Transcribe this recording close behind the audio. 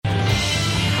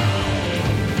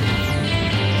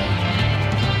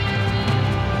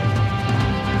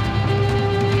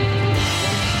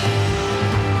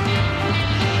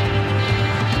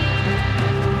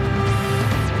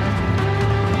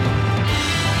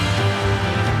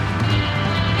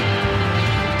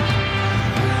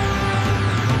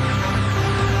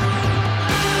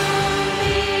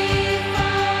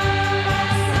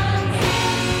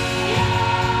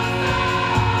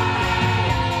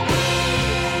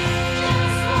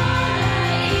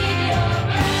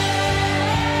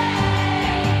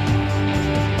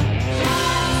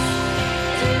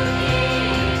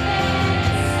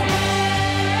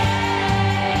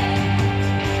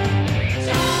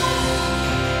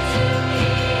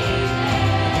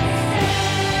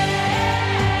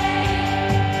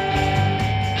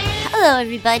Hello,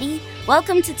 everybody.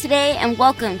 Welcome to today and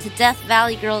welcome to Death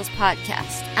Valley Girls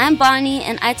podcast. I'm Bonnie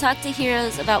and I talk to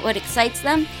heroes about what excites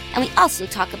them, and we also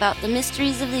talk about the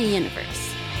mysteries of the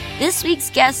universe. This week's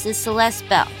guest is Celeste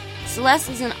Bell. Celeste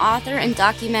is an author and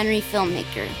documentary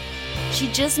filmmaker. She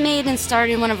just made and starred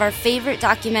in one of our favorite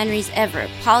documentaries ever,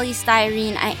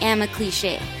 Polystyrene, I Am a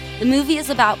Cliché. The movie is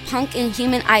about punk and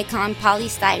human icon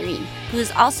Polystyrene, who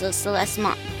is also Celeste's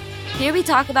mom. Here we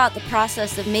talk about the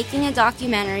process of making a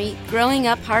documentary, growing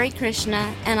up Hare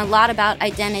Krishna, and a lot about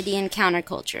identity and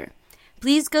counterculture.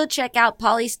 Please go check out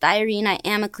Polystyrene, I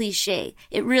Am a Cliché.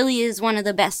 It really is one of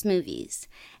the best movies.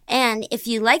 And if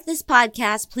you like this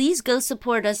podcast, please go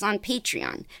support us on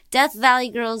Patreon, Death Valley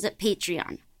Girls at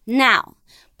Patreon. Now,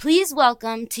 please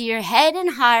welcome to your head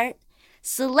and heart,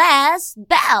 Celeste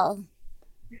Bell.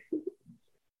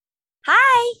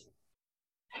 Hi.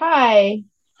 Hi.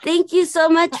 Thank you so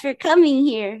much for coming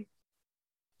here.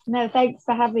 No, thanks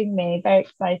for having me. Very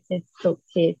excited to talk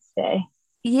to you today.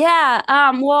 Yeah.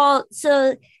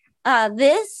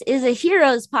 This is a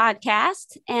heroes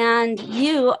podcast, and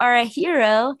you are a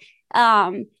hero.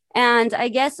 And I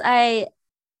guess I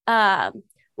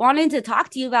wanted to talk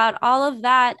to you about all of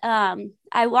that.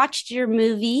 I watched your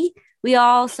movie. We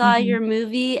all saw your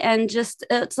movie, and just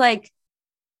it's like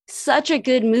such a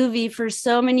good movie for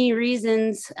so many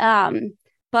reasons.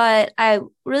 But I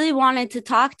really wanted to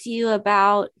talk to you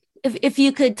about if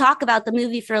you could talk about the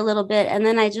movie for a little bit, and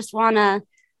then I just want to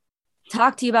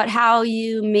talk to you about how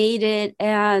you made it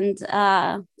and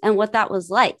what that was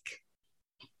like.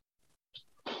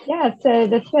 Yeah, so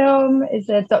the film is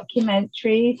a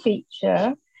documentary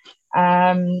feature,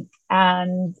 and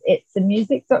it's a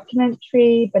music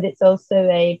documentary, but it's also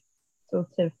a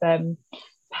sort of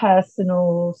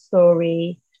personal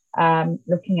story,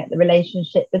 looking at the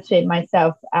relationship between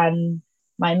myself and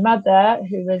my mother,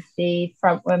 who was the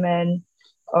front woman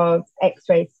of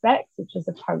X-Ray Spex, which was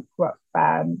a punk rock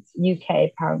band,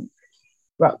 UK punk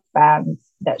rock band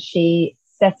that she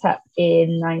set up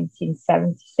in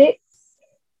 1976.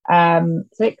 So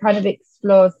it kind of the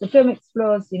film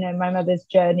explores, my mother's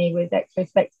journey with X-Ray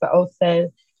Spex, but also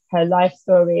her life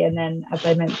story, and then, as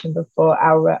I mentioned before,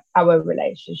 our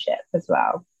relationship as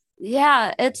well.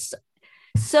 Yeah, it's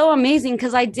so amazing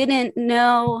because I didn't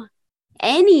know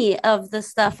any of the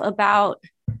stuff about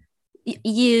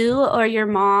you or your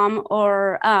mom,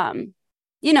 or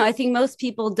I think most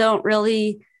people don't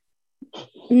really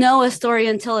know a story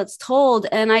until it's told,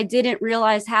 and I didn't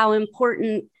realize how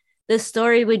important this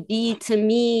story would be to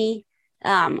me,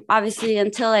 obviously,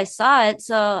 until I saw it.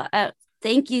 So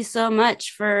thank you so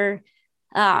much for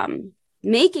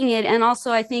making it. And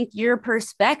also, I think your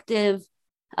perspective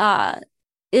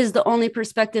is the only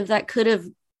perspective that could have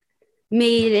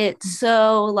made it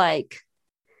so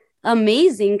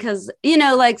amazing, because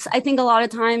I think a lot of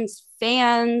times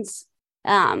fans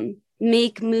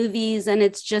make movies and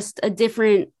it's just a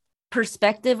different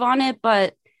perspective on it,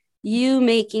 but you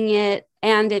making it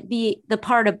and it be the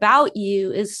part about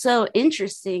you is so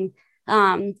interesting.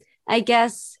 I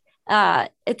guess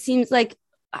it seems like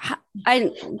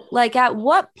at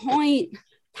what point,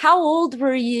 how old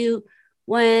were you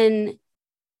when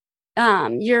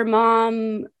your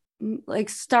mom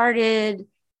started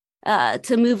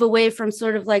to move away from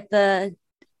sort of the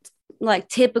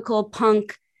typical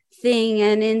punk thing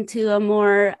and into a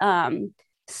more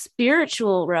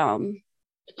spiritual realm?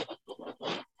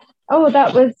 Oh,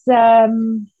 that was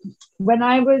when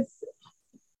I was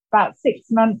about 6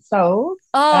 months old.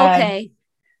 Oh, okay.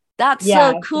 That's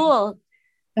so cool.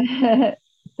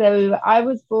 So I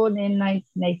was born in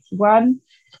 1981,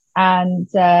 and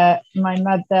my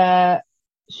mother,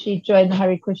 she joined the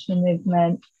Hare Krishna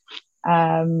movement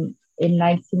in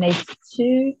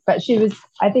 1982, but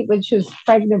I think when she was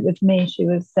pregnant with me, she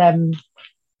was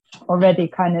already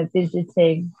kind of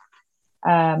visiting.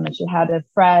 She had a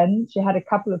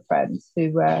couple of friends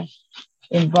who were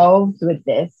involved with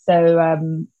this,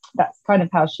 so that's kind of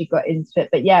how she got into it.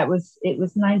 But yeah, it was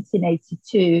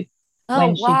 1982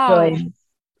 when she joined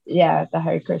the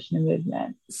Hare Krishna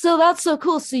movement. So that's so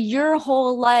cool. So your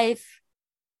whole life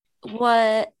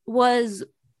was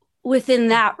within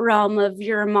that realm of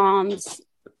your mom's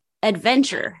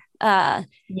adventure.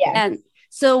 And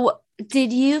so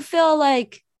did you feel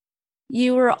like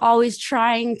you were always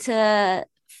trying to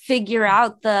figure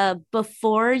out the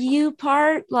before you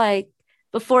part,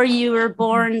 before you were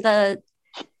born,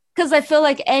 because I feel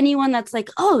like anyone that's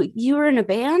oh, you were in a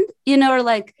band, or you know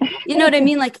what I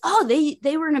mean? Oh,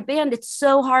 they were in a band. It's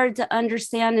so hard to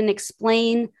understand and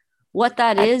explain what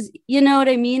that is. You know what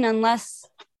I mean? Unless,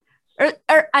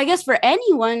 or I guess for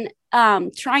anyone,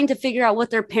 trying to figure out what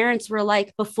their parents were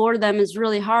like before them is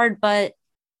really hard. But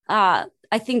I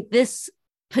think this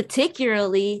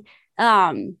particularly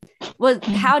was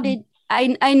how did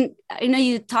I know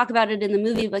you talk about it in the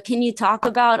movie, but can you talk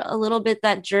about a little bit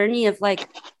that journey of like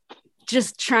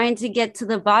just trying to get to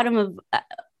the bottom of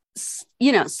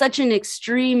such an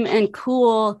extreme and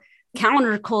cool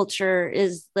counterculture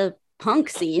is the punk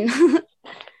scene?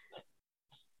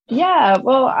 Yeah,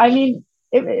 well, I mean,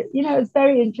 it's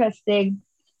very interesting,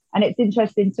 and it's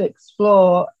interesting to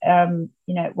explore.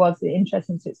 It was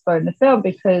interesting to explore in the film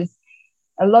because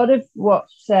a lot of what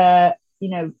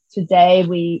today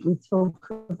we talk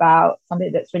about,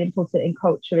 something that's really important in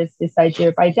culture is this idea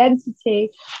of identity.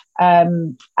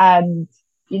 And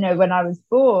when I was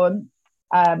born,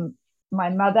 my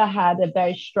mother had a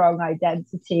very strong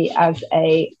identity as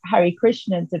a Hare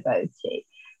Krishna devotee.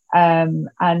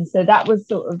 And so that was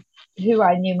sort of who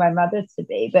I knew my mother to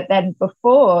be. But then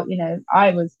before,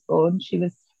 I was born, she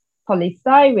was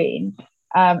polystyrene.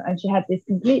 And she had this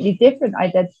completely different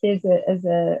identity as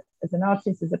an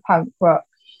artist, as a punk rock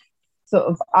sort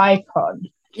of icon.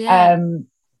 Yeah.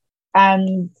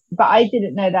 But I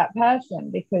didn't know that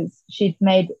person because she'd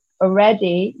made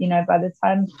already, by the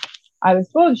time I was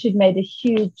born, she'd made a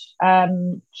huge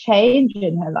change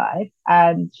in her life,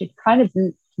 and she'd kind of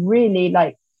really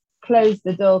like closed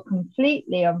the door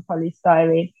completely on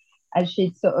polystyrene, and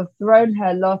she'd sort of thrown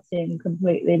her lot in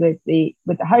completely with the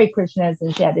Hare Krishnas,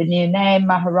 and she had a new name,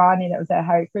 Maharani, that was her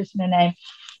Hare Krishna name,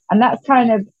 and that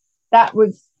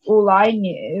was all I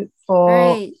knew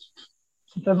for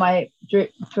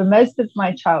most of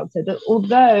my childhood.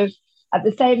 Although at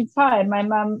the same time, my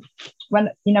mum,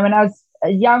 when I was a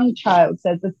young child,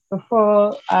 so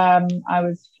before I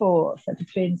was 4, so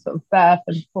between sort of birth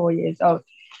and 4 years old,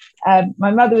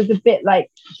 my mother was a bit like,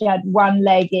 she had one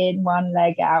leg in, one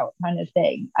leg out kind of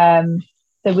thing.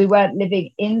 So we weren't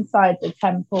living inside the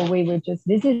temple, we were just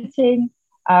visiting.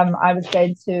 I was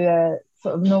going to a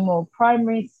sort of normal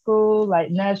primary school, like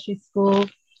nursery school,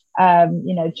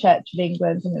 Church of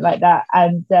England, something like that.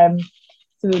 And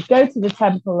so we'd go to the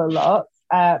temple a lot.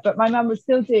 But my mum was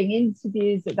still doing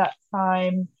interviews at that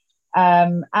time.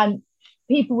 And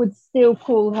people would still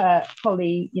call her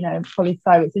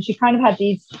polystyrene. So she kind of had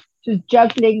she was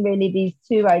juggling really these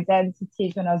two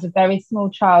identities when I was a very small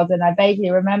child. And I vaguely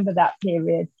remember that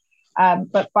period.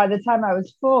 But by the time I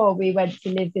was 4, we went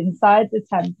to live inside the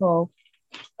temple.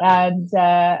 And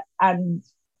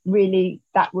really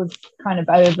that was kind of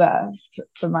over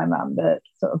for my mum, the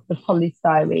sort of the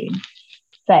polystyrene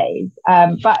phase.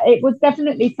 But it was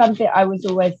definitely something I was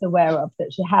always aware of,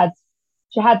 that she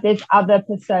had this other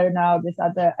persona, this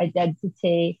other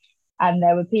identity, and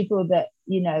there were people that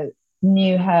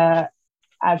knew her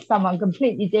as someone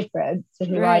completely different to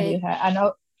who I knew her.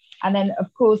 And then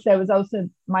of course there was also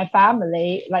my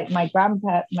family, like my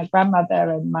grandmother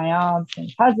and my aunts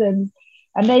and cousins,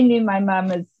 and they knew my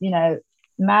mum as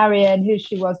Marion, who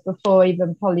she was before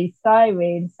even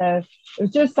polystyrene. So it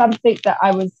was just something that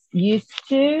I was used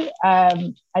to.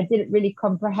 I didn't really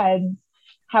comprehend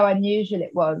how unusual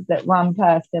it was that one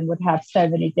person would have so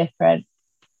many different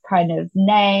kind of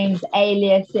names,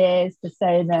 aliases,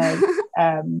 personas,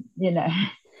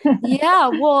 Yeah,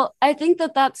 well, I think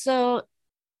that that's so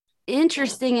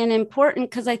interesting and important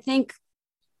because I think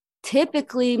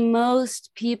typically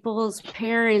most people's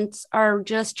parents are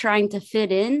just trying to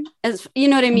fit in, as you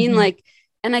know what I mean? Like,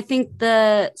 and I think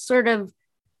the sort of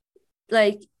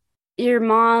like your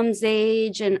mom's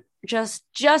age and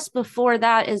just before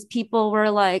that is people were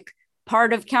like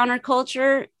part of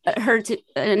counterculture, her to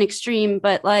an extreme,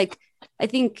 but like I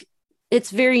think it's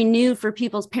very new for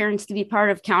people's parents to be part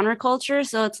of counterculture.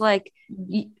 So it's like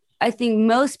I think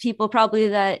most people probably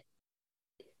that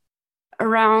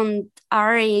around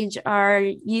our age are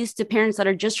used to parents that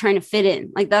are just trying to fit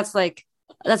in. That's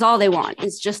all they want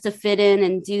is just to fit in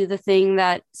and do the thing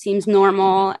that seems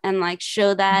normal and like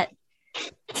show that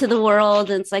to the world.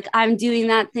 And it's like, I'm doing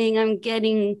that thing, I'm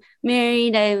getting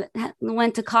married, I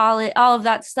went to college, all of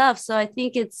that stuff. So I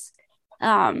think it's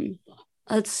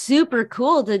super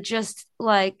cool to just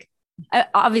like,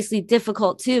 obviously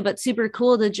difficult too, but super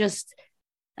cool to just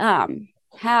have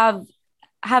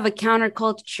a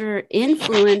counterculture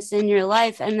influence in your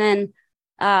life, and then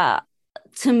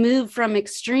to move from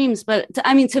extremes. But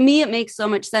to me, it makes so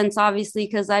much sense, obviously,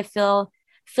 because I feel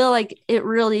like it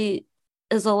really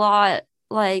is a lot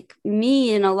like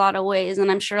me in a lot of ways,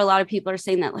 and I'm sure a lot of people are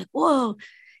saying that, like, whoa,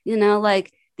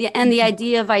 like the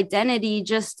idea of identity,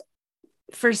 just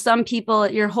for some people,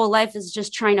 your whole life is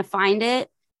just trying to find it,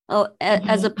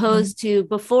 as opposed to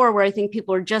before, where I think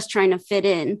people are just trying to fit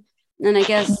in. And I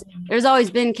guess there's always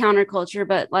been counterculture,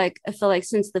 but like I feel like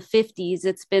since the 50s,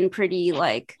 it's been pretty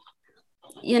like,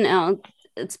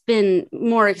 it's been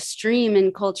more extreme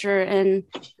in culture. And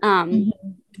I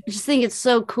just think it's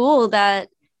so cool that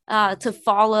to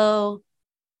follow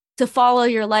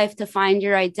your life, to find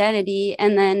your identity,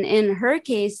 and then in her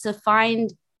case to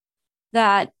find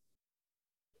that,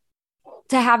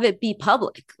 to have it be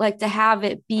public, like to have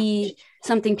it be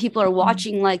something people are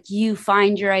watching, like you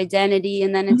find your identity.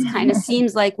 And then it's kind of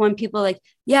seems like when people are like,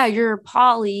 yeah, you're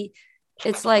poly,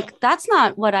 it's like, that's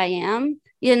not what I am,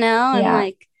 and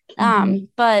like,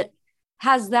 but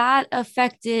has that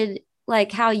affected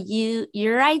like how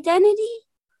your identity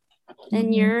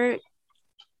and your,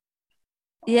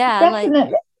 definitely.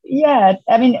 like, Yeah,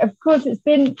 I mean, of course, it's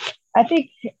been, I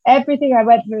think everything I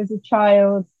went through as a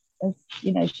child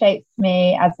has, shaped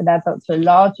me as an adult to a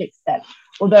large extent.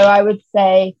 Although I would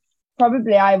say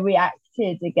probably I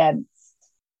reacted against,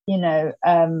 a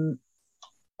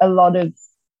lot of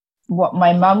what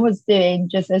my mum was doing,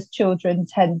 just as children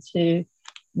tend to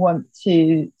want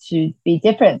to be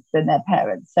different than their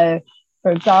parents. So,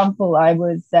 for example, I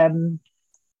was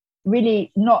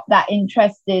really not that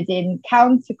interested in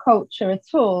counterculture at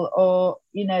all, or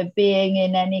being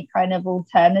in any kind of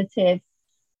alternative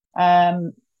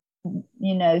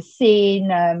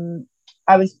scene.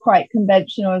 I was quite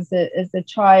conventional as a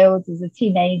child, as a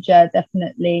teenager,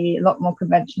 definitely a lot more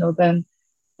conventional than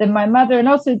my mother. And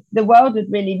also the world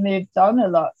had really moved on a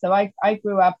lot. So I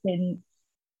grew up in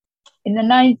the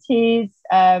 90s.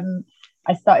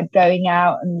 I started going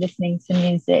out and listening to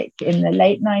music in the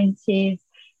late 90s.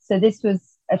 So this was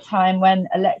a time when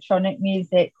electronic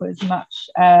music was much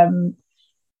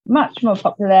more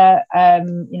popular.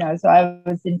 So I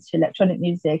was into electronic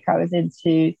music. I was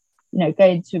into,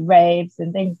 going to raves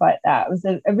and things like that. It was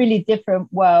a really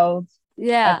different world,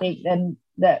 I think, than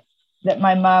that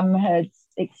my mum had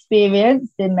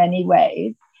experienced in many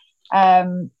ways.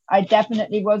 I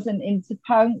definitely wasn't into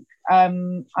punk.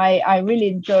 I really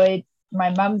enjoyed my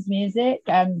mum's music,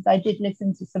 and I did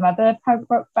listen to some other punk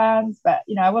rock bands, but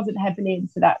I wasn't heavily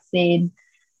into that scene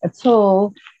at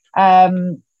all.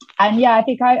 And yeah, I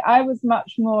think I was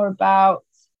much more about,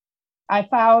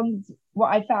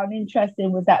 what I found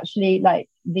interesting was actually like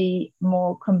the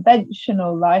more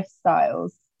conventional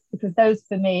lifestyles, because those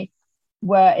for me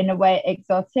were in a way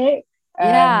exotic.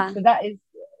 So that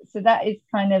is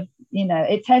kind of,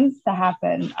 it tends to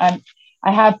happen.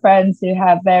 I have friends who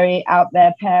have very out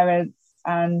there parents,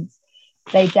 and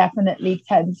they definitely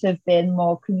tend to have been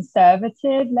more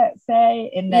conservative, let's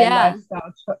say, in their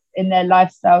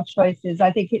lifestyle choices.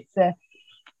 I think it's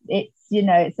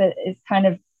kind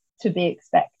of to be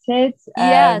expected.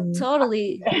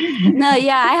 Totally. No,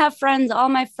 I have friends, all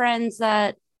my friends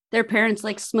that their parents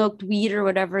like smoked weed or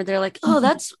whatever. They're like, oh,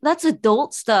 that's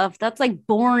adult stuff. That's like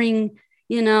boring,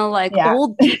 like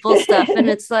old people stuff. And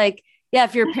it's like, yeah,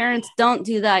 if your parents don't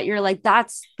do that, you're like,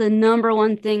 that's the number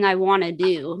one thing I want to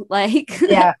do. Like,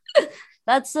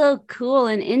 that's so cool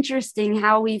and interesting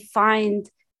how we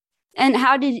find. And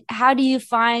how do you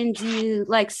find you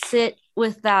like sit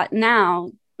with that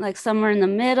now, like somewhere in the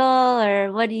middle,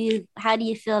 or how do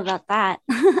you feel about that?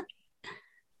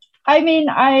 I mean,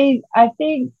 I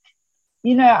think,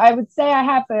 I would say I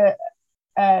have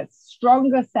a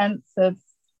stronger sense of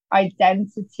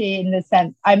identity, in the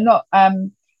sense I'm not,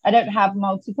 I don't have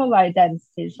multiple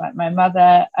identities like my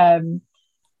mother.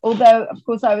 Although, of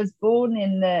course, I was born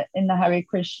in the Hare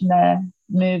Krishna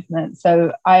movement,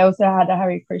 so I also had a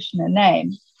Hare Krishna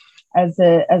name as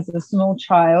a small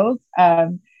child.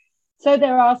 So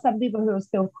there are some people who will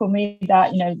still call me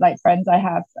that, like friends I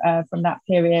have from that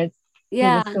period, who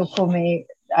will still call me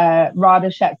Radha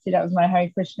Shakti. That was my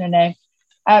Hare Krishna name.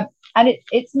 And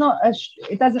it's not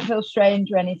it doesn't feel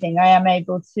strange or anything. I am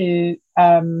able to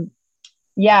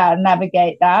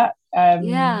navigate that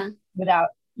without,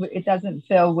 it doesn't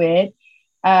feel weird.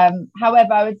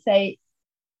 However, I would say,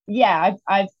 I've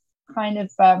kind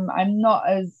of I'm not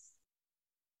as,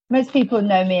 most people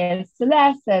know me as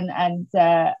Celeste, and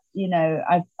I've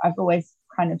always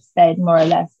kind of stayed more or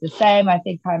less the same. I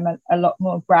think I'm a lot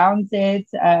more grounded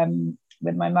than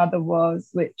my mother was,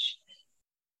 which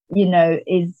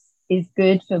is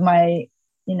good for my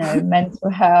mental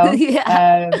health.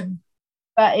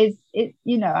 But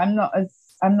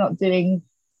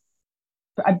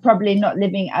I'm probably not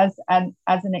living as an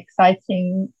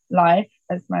exciting life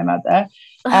as my mother.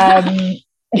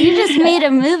 You just made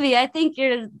a movie. I think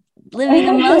you're living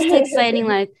the most exciting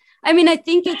life. I mean, I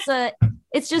think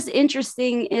it's just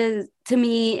interesting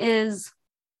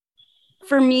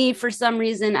for me, for some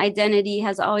reason, identity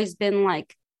has always been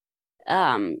like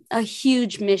a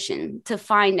huge mission to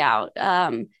find out.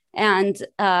 And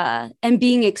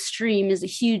being extreme is a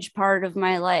huge part of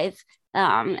my life.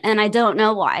 And I don't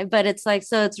know why, but it's like,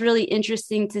 so it's really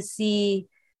interesting to see,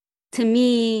 to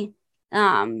me,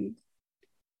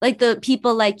 like the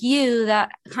people like you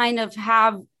that kind of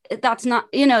have, that's not,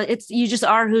 you know, it's, you just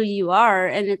are who you are,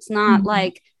 and it's not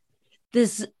like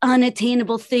this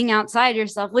unattainable thing outside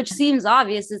yourself, which seems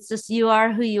obvious. It's just, you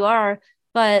are who you are.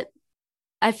 But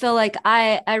I feel like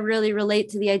I really relate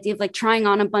to the idea of like trying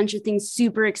on a bunch of things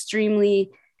super extremely,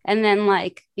 and then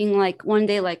like being like one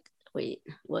day like, wait,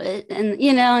 what? And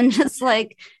you know, and just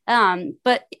like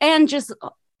but and just,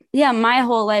 yeah, my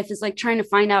whole life is like trying to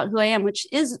find out who I am, which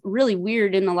is really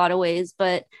weird in a lot of ways.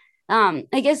 But I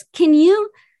guess, can you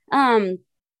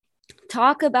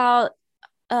talk about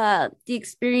the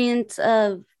experience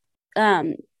of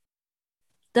um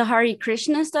the Hare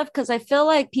Krishna stuff? Because I feel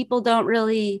like people don't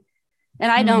really, and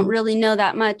I don't really know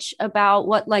that much about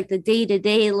what like the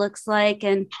day-to-day looks like,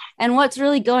 and what's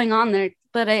really going on there.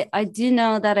 But I do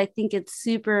know that I think it's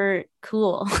super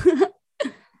cool.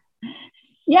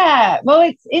 Yeah,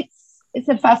 well, it's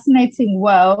a fascinating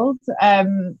world.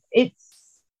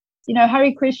 It's, you know,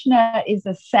 Hare Krishna is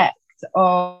a sect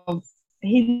of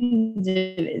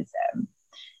Hinduism,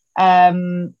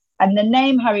 and the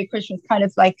name Hare Krishna is kind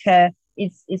of like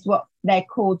is what they're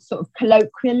called sort of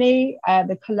colloquially,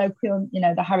 the colloquial, you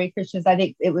know, the Hare Krishnas. I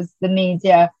think it was the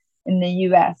media in the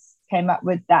US came up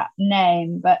with that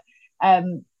name, but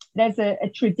there's a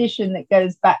tradition that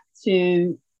goes back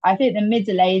to, I think, the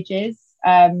Middle Ages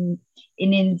in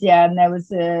India, and there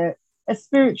was a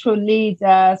spiritual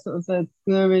leader, sort of a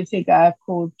guru figure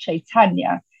called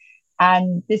Chaitanya,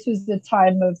 and this was the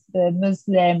time of the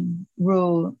Muslim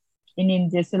rule in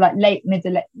India, so like late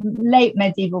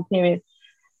medieval period,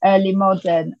 early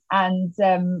modern. And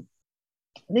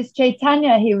this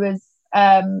Chaitanya, he was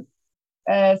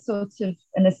sort of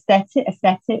an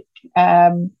aesthetic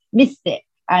mystic,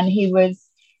 and he was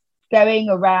going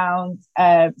around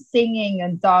singing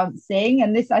and dancing.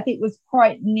 And this, I think, was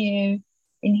quite new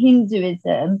in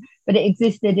Hinduism, but it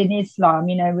existed in Islam,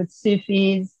 you know, with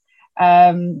Sufis.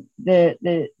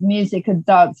 The music and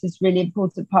dance is really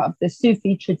important part of the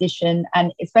Sufi tradition,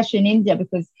 and especially in India,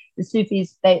 because the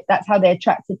Sufis, that's how they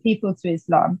attracted people to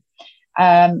Islam.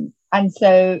 And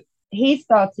so he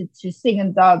started to sing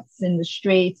and dance in the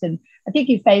street, and I think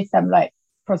he faced some like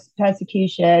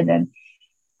persecution,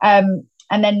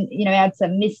 and then, you know, he had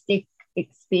some mystic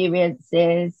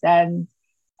experiences, and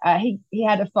he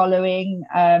had a following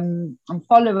and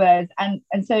followers, and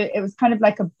so it was kind of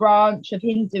like a branch of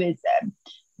Hinduism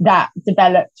that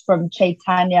developed from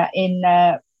Chaitanya in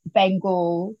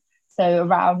Bengal, so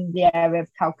around the area of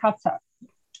Calcutta.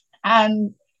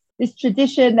 And this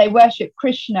tradition, they worship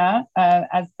Krishna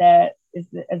as their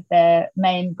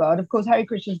main god. Of course, Hare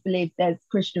Krishnas believe that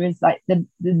Krishna is like the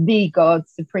god,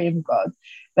 supreme god.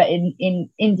 But in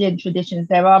Indian traditions,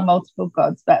 there are multiple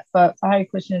gods. But for Hare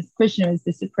Krishna, Krishna is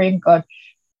the supreme god.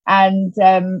 And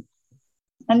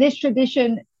this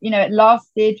tradition, you know, it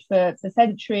lasted for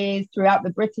centuries throughout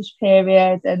the British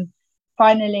period. And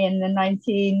finally, in the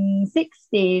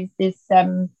 1960s, this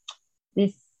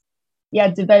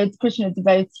Krishna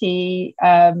devotee,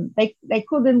 they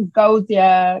call them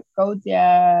Gaudiya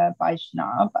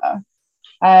Vaishnava.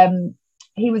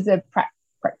 He was a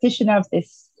practitioner of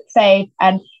this faith,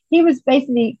 and he was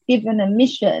basically given a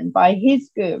mission by his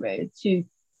guru to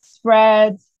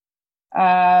spread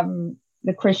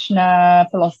the Krishna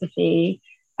philosophy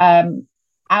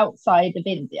outside of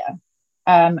India,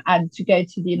 and to go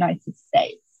to the United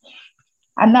States.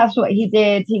 And that's what he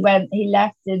did. He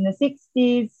left in the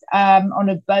 60s on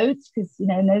a boat, because, you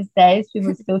know, in those days people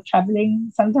were still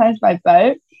traveling sometimes by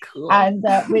boat. Cool. And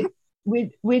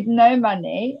with no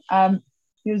money.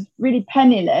 He was really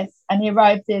penniless, and he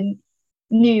arrived in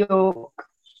New York,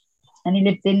 and he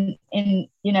lived in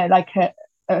you know, like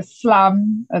a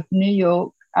slum of New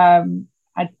York. I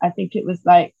think it was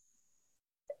like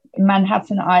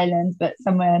Manhattan Island, but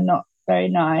somewhere not very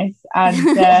nice. And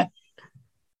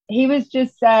he was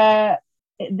just there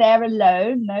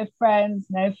alone, no friends,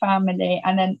 no family.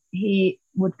 And then he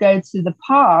would go to the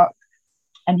park,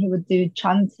 and he would do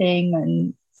chanting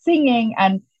and singing,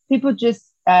 and people just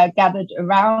gathered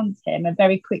around him. And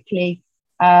very quickly,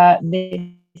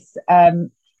 this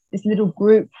little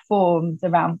group formed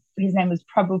around. His name was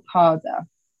Prabhupada,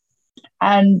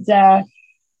 and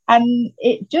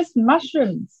it just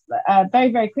mushroomed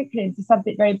very, very quickly into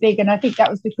something very big. And I think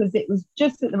that was because it was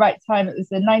just at the right time. It was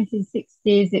the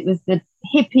 1960s. It was the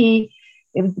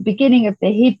beginning of the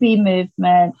hippie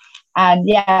movement, and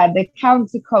the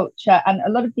counterculture, and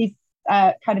a lot of these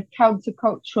kind of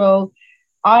countercultural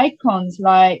icons,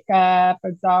 like for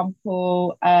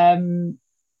example,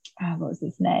 what was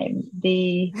his name?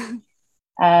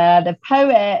 the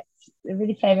poet, the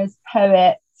really famous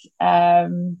poet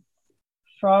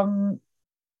from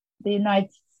the United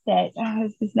States.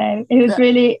 What's his name? It was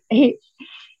really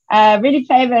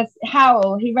famous.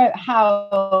 Howl. He wrote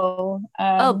Howl.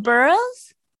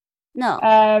 Burroughs? No.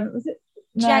 Was it?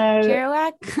 Jack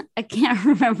Kerouac? I can't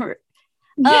remember.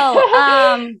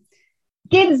 Oh,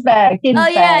 Ginsberg. Oh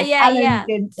yeah,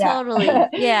 Allen totally.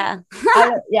 Yeah.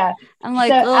 Yeah. I'm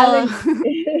like,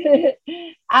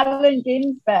 Allen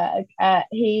Ginsberg.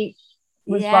 He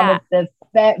was one of the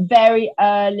very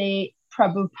early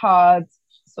Prabhupada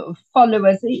sort of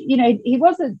followers. He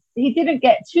didn't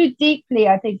get too deeply,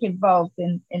 I think, involved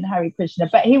in Hare Krishna,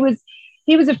 but he was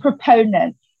a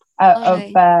proponent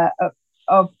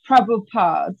of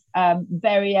Prabhupada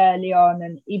very early on,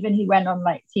 and even he went on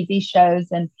like TV shows,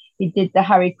 and he did the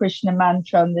Hare Krishna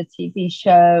mantra on the TV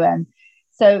show, and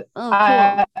so cool.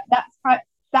 that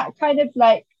kind of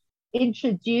like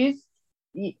introduced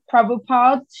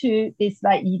Prabhupada to this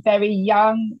like very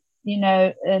young,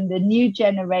 and the new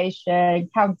generation,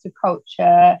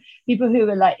 counterculture, people who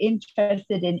were like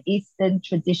interested in Eastern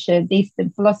tradition,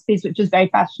 Eastern philosophies, which was very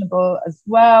fashionable as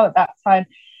well at that time.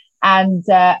 And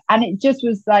it just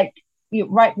was like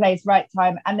right place, right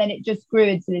time. And then it just grew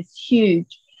into this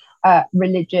huge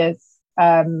religious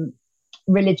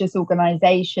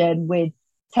organization with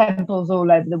temples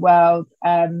all over the world.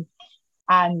 And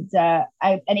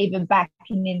even back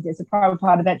in India. So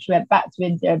Prabhupada eventually went back to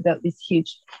India and built these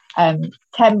huge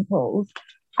temples.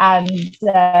 And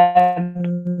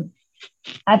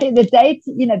I think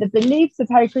the beliefs of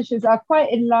Hare Krishnas are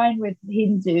quite in line with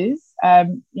Hindus.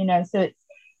 So it's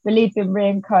belief in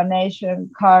reincarnation,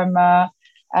 karma.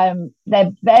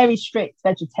 They're very strict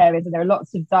vegetarians, and there are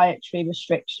lots of dietary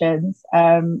restrictions,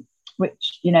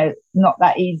 which not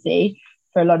that easy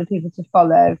for a lot of people to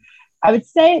follow. I would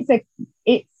say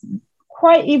it's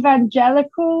quite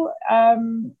evangelical.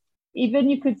 Even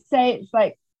you could say it's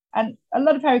like, and a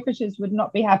lot of Hare Krishnas would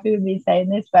not be happy with me saying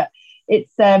this, but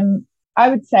it's I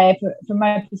would say from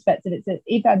my perspective, it's an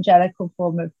evangelical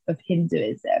form of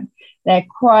Hinduism. They're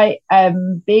quite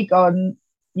big on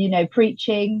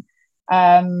preaching,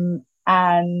 and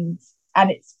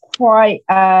it's quite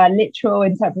literal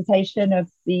interpretation of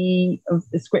the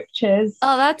scriptures.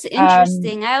 Oh, that's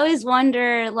interesting. I always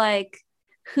wonder like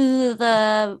who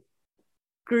the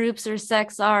groups or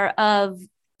sects are of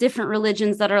different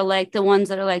religions that are like the ones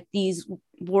that are like these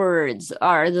words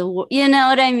are the, you know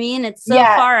what I mean? It's so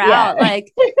far out.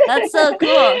 Like that's so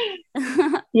cool.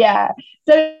 Yeah.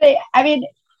 So I mean,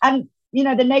 and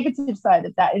the negative side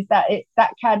of that is that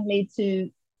that can lead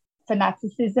to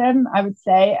fanaticism, I would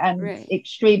say, and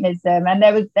extremism. And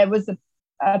there was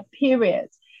a period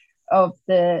of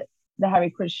the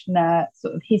Hare Krishna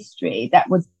sort of history that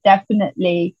was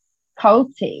definitely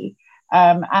culty,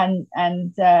 and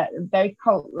very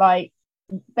cult-like.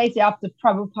 Basically, after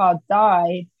Prabhupada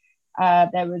died,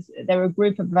 there were a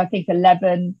group of, I think,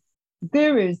 11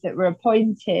 gurus that were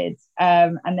appointed,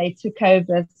 and they took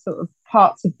over sort of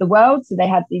parts of the world. So they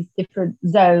had these different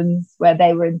zones where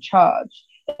they were in charge.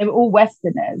 They were all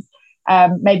Westerners.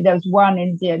 Maybe there was one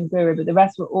Indian guru, but the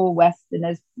rest were all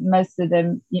Westerners, most of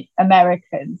them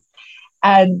Americans.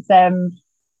 And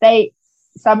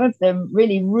some of them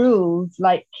really ruled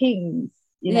like kings,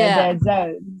 their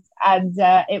zones. And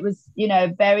it was,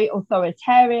 very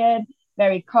authoritarian,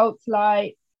 very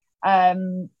cult-like.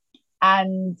 And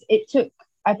it took,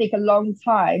 I think, a long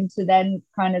time to then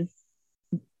kind of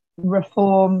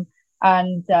reform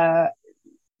and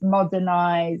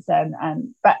modernize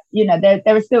but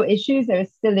there are still issues.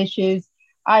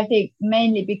 I think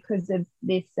mainly because of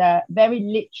this very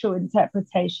literal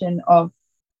interpretation of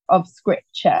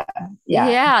scripture.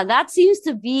 That seems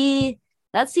to be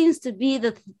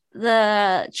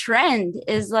the trend,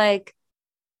 is like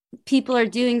people are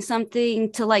doing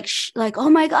something to like oh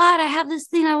my god, I have this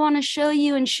thing I want to show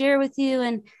you and share with you,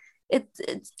 and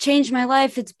it's changed my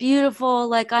life, it's beautiful,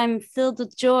 like I'm filled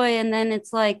with joy. And then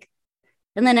it's like,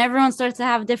 and then everyone starts to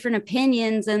have different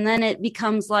opinions, and then it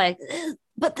becomes like,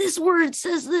 but this word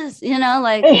says this,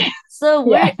 like so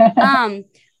weird.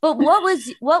 But what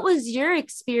was your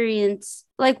experience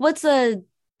like? What's a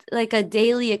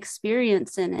daily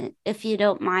experience in it, if you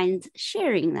don't mind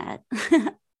sharing that?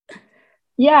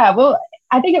 Yeah, well,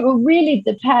 I think it will really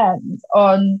depend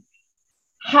on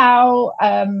how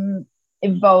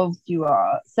involved you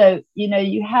are. So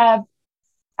you have,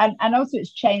 and also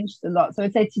it's changed a lot. So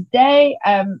I'd say today,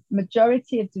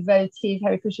 majority of devotees,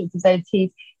 Hare Krishna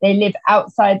devotees, they live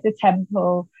outside the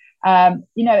temple. They're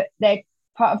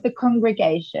part of the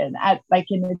congregation, like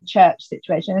in a church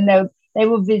situation, and they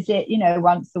will visit,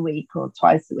 once a week or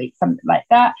twice a week, something like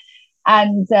that.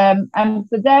 And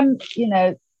for them,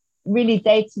 really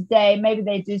day to day, maybe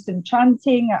they do some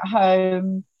chanting at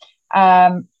home.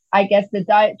 I guess the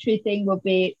dietary thing will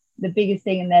be the biggest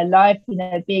thing in their life,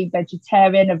 being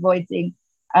vegetarian, avoiding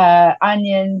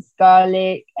onions,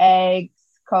 garlic, eggs,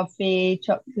 coffee,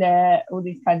 chocolate, all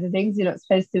these kinds of things you're not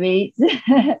supposed to eat.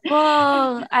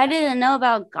 Whoa, I didn't know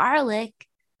about garlic.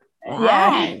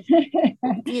 Why?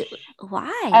 Yeah.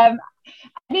 Why? I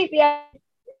think the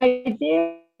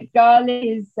idea of garlic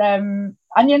is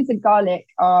onions and garlic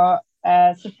are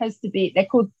supposed to be, they're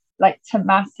called like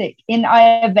tamasic in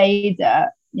Ayurveda.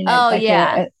 Oh, it's like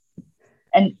yeah.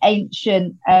 an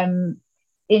ancient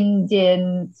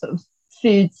Indian sort of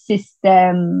food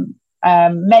system,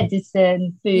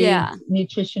 medicine, food, Yeah.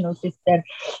 nutritional system.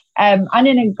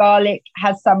 Onion and garlic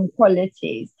has some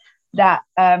qualities that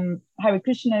Hare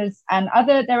Krishnas and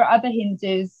there are other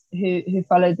Hindus who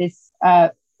follow this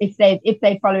if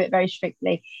they follow it very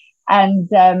strictly, and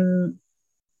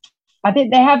I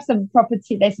think they have some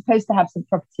property. They're supposed to have some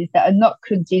properties that are not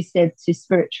conducive to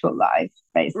spiritual life.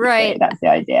 Basically, Right. That's the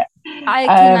idea. I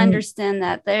can understand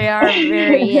that. They are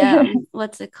very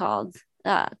what's it called?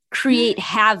 Create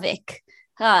havoc.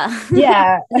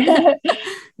 Yeah.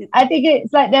 I think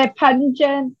it's like they're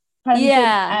pungent,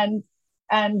 yeah,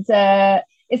 and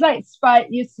it's like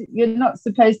spice. You're not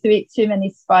supposed to eat too many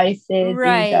spices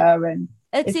right. either, and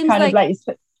It seems kind of like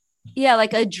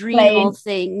like adrenal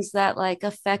things that like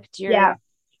affect your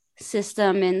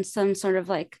system in some sort of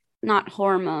like not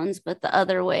hormones, but the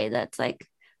other way that's like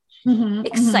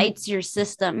excites your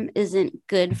system isn't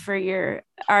good for your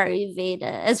Ayurveda,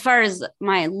 as far as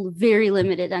my very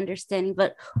limited understanding.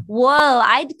 But whoa,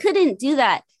 I couldn't do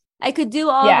that. I could do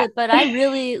all of it, but I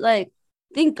really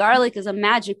think garlic is a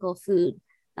magical food.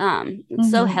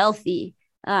 It's so healthy.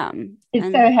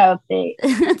 It's so healthy.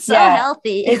 It's so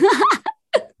healthy.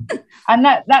 And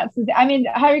that's I mean,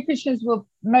 Hare Krishnas will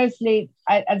mostly,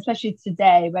 especially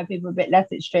today where people are a bit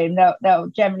less extreme, they'll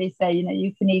generally say,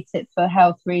 you can eat it for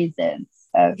health reasons.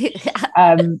 So,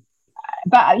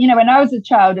 but when I was a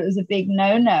child, it was a big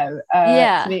no-no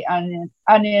to eat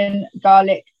onion,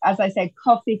 garlic, as I said,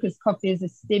 coffee, because coffee is a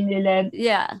stimulant.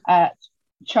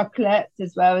 Chocolate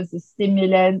as well as a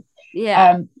stimulant.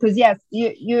 Because yes,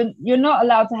 you're not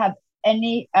allowed to have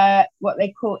any what they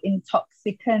call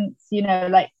intoxicants,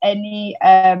 like any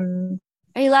are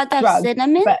you allowed to have drugs,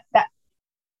 cinnamon? but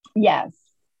yes,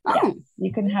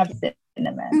 you can have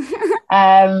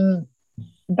cinnamon.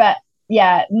 But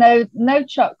yeah, no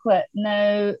chocolate,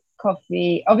 no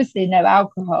coffee, obviously no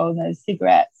alcohol, no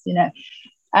cigarettes,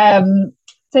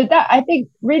 so that, I think,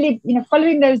 really,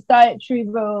 following those dietary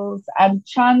rules and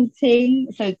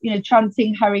chanting, so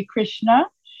chanting Hare Krishna,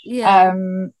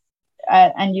 and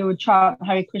you would chant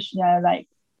Hare Krishna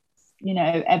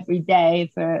every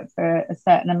day for a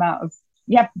certain amount of,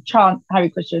 you have to chant Hare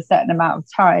Krishna a certain amount of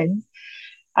times.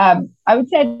 I would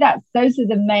say that those are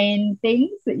the main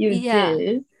things that you would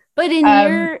do. But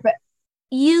in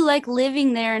you like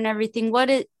living there and everything,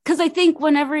 because I think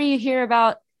whenever you hear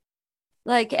about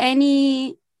like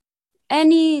any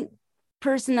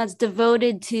person that's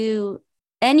devoted to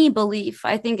any belief,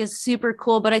 I think is super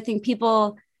cool. But I think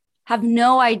people have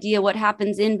no idea what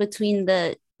happens in between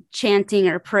the chanting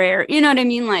or prayer. You know what I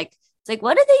mean? Like, it's like,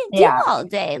 what do they do all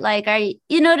day? Like,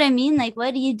 you know what I mean? Like,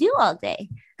 what do you do all day?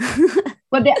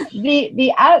 Well,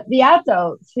 the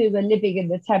adults who were living in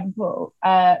the temple,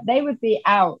 they would be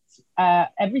out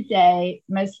every day,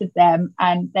 most of them,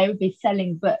 and they would be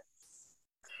selling books.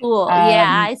 Cool.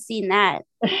 I've seen that.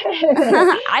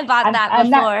 I bought that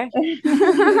before.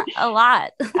 A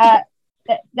lot.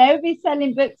 They would be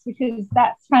selling books because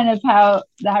that's kind of how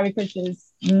the Hare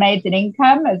Krishnas made an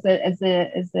income as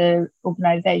a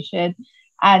organization,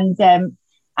 and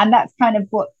that's kind of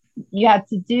what you had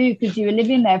to do because you were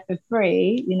living there for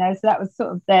free, so that was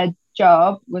sort of their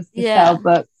job, was to sell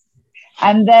books.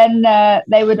 And then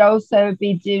they would also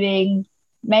be doing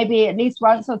maybe at least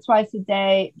once or twice a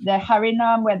day the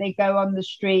Harinam, where they go on the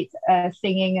street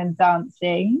singing and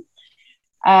dancing.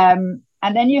 And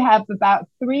then you have about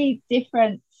 3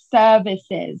 different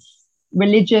services,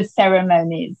 religious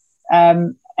ceremonies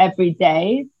every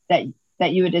day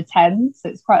that you would attend. So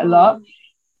it's quite a lot.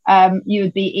 You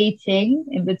would be eating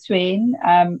in between,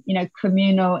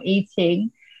 communal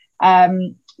eating,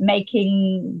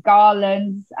 making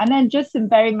garlands, and then just some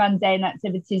very mundane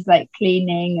activities like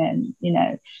cleaning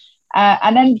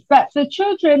and then, but for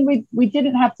children, we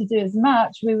didn't have to do as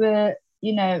much. We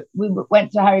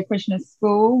went to Hare Krishna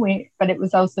school, but it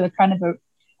was also a kind of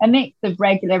a mix of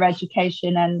regular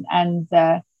education and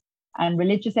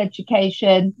religious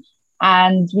education.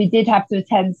 And we did have to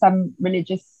attend some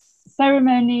religious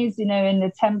ceremonies, you know, in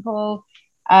the temple.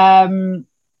 The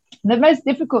most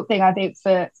difficult thing, I think,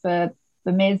 for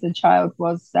me as a child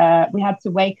was we had to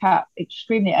wake up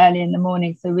extremely early in the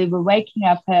morning. So we were waking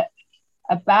up at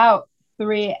about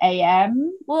 3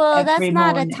 a.m. Well, that's every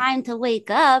not morning. a time to wake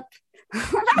up.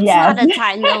 That's Yes. not a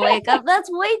time to wake up. That's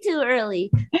way too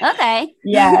early. Okay.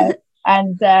 Yeah.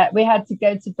 And we had to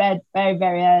go to bed very,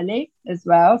 very early as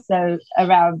well. So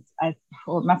around, it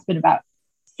must have been about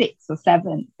 6 or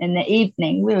 7 in the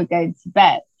evening, we were going to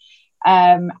bed.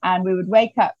 And we would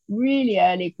wake up really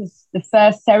early because the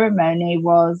first ceremony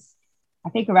was, I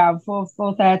think, around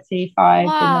 4:35 in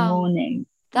the morning.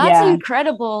 That's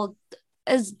incredible.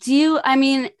 I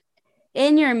mean,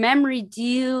 in your memory,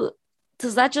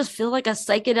 does that just feel like a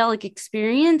psychedelic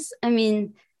experience? I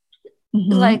mean,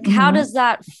 like, how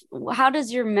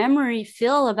does your memory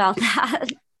feel about that?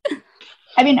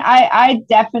 I mean, I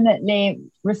definitely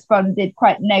responded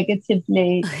quite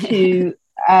negatively to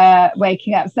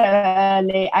waking up so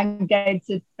early and going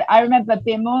to, I remember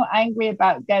being more angry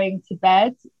about going to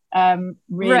bed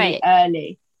really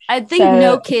early. I think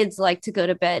no kids like to go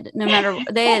to bed, no matter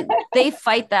they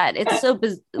fight that. It's so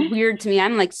weird to me.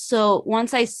 I'm like, so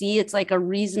once I see it's like a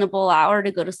reasonable hour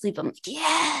to go to sleep, I'm like,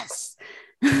 yes.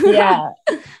 Yeah.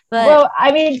 Well,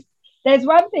 I mean, there's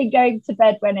one thing going to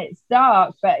bed when it's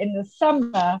dark, but in the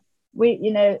summer, we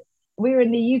were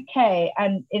in the UK,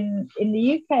 and in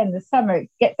the UK in the summer,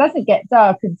 it doesn't get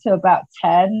dark until about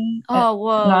 10 at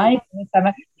night in the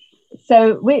summer.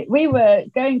 So we were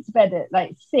going to bed at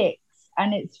like 6,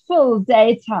 and it's full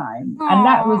daytime. Aww. And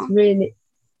that was really,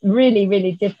 really,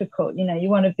 really difficult. You know, you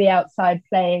want to be outside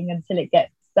playing until it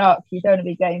gets dark. You don't want to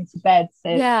be going to bed so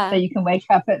you can wake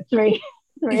up at 3.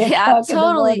 Yeah,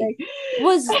 totally.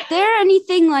 Was there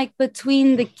anything like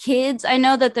between the kids? I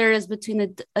know that there is between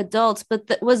the adults, but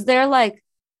was there like,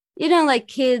 you know, like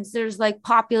kids, there's like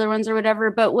popular ones or whatever,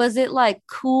 but was it like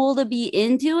cool to be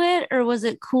into it, or was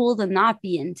it cool to not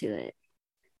be into it?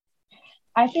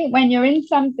 I think when you're in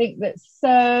something that's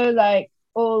so like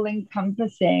all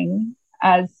encompassing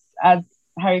as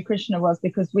Hare Krishna was,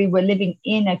 because we were living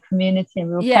in a community and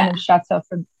we were kind of shut off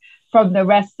from the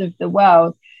rest of the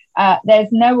world.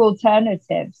 There's no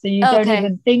alternative. So you don't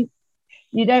even think,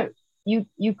 you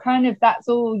kind of, that's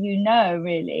all you know,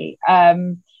 really.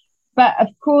 But of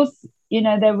course, you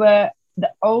know, there were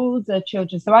the older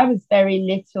children. So I was very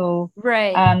little.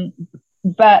 Right.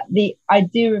 But I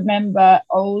do remember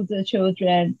older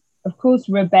children, of course,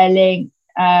 rebelling.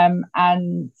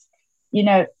 And, you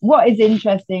know, what is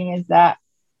interesting is that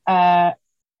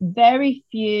very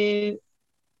few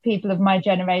people of my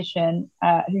generation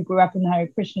who grew up in the Hare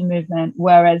Krishna movement,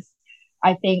 whereas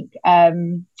I think,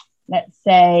 let's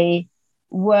say,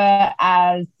 were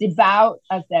as devout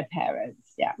as their parents.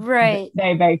 Yeah. Right.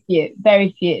 Very, very few.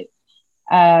 Very few.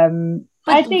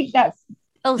 I think that's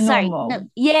normal. No,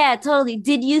 yeah, totally.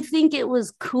 Did you think it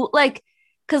was cool? Like,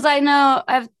 because I know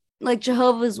I've like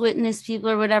Jehovah's Witness people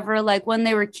or whatever, like when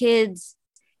they were kids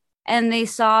and they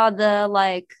saw the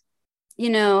like, you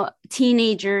know,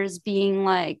 teenagers being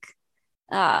like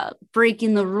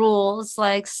breaking the rules,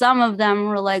 like some of them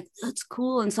were like, that's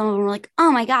cool, and some of them were like,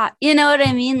 oh my god, you know what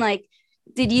I mean? Like,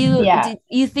 did you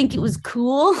think it was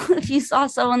cool if you saw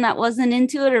someone that wasn't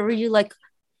into it, or were you like,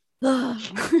 well,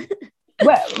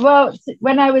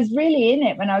 when I was really in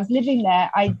it, when I was living there,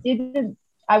 I didn't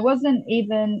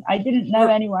know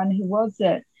anyone who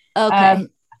wasn't. Okay.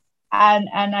 And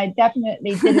I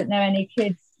definitely didn't know any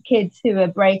kids who were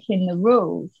breaking the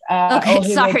rules. Okay,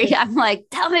 sorry. I'm like,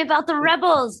 tell me about the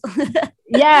rebels.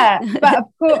 Yeah, but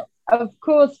of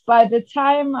course, by the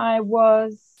time I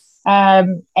was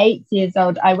 8 years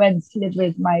old, I went to live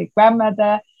with my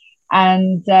grandmother,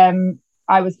 and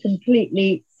I was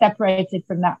completely separated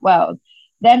from that world.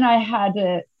 Then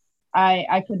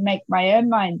I could make my own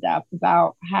mind up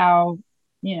about how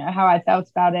I felt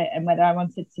about it and whether I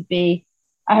wanted to be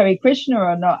a Hare Krishna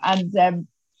or not. And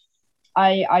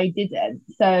I didn't.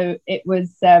 So it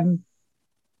was, by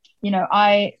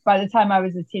the time I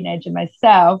was a teenager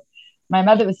myself, my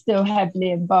mother was still heavily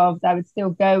involved. I would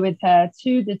still go with her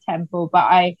to the temple, but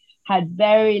I had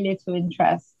very little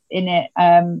interest in it.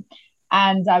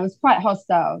 And I was quite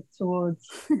hostile towards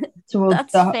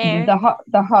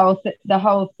the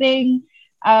whole thing,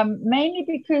 mainly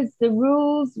because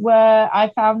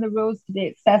I found the rules to be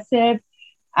excessive,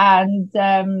 and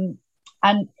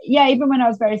yeah, even when I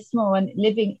was very small and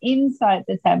living inside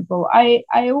the temple, I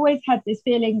always had this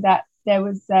feeling that there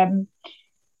was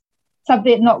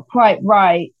something not quite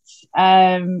right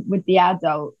with the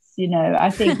adults. You know, I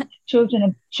think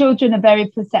children are very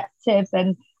perceptive,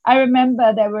 and I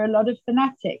remember there were a lot of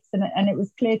fanatics, and it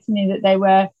was clear to me that they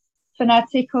were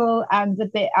fanatical and a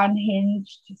bit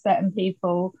unhinged to certain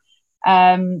people.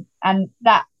 And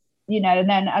that, and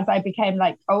then as I became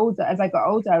older, as I got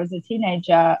older, I was a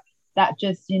teenager, that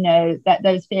just, that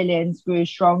those feelings grew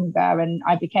stronger and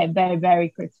I became very, very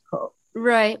critical.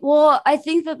 Right. Well, I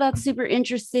think that that's super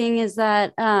interesting is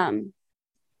that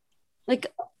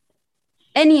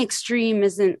any extreme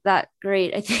isn't that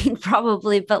great, I think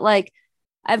probably, but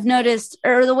I've noticed,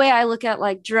 or the way I look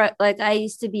at drug, I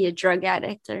used to be a drug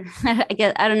addict, or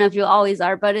I don't know if you always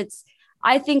are, but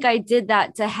I think I did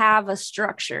that to have a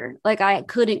structure. I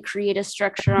couldn't create a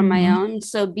structure on my own.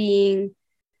 So being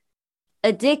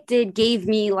addicted gave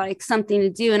me something to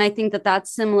do. And I think that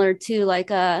that's similar to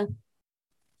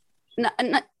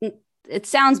it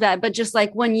sounds bad, but just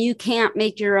when you can't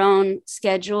make your own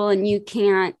schedule and you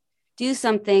can't do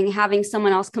something, having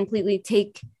someone else completely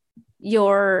take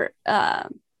your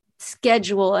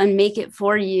schedule and make it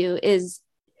for you is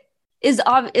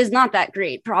not that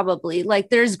great, probably.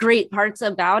 There's great parts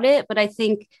about it, but I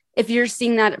think if you're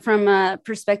seeing that from a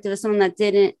perspective of someone that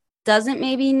doesn't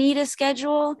maybe need a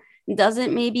schedule,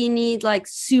 doesn't maybe need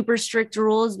super strict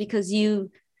rules, because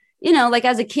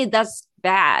as a kid, that's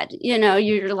bad, you're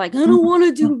I don't want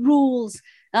to do rules,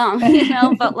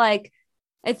 but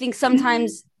I think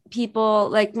sometimes people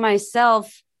like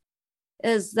myself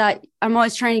is that I'm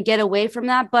always trying to get away from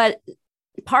that, but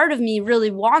part of me really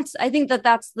wants, I think that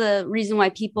that's the reason why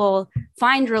people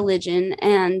find religion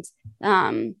and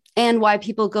why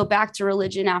people go back to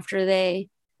religion after they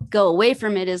go away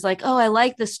from it is oh, I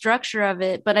like the structure of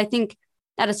it. But I think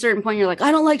at a certain point you're I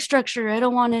don't like structure. I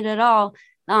don't want it at all.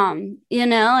 And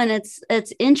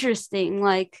it's interesting.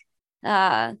 Well,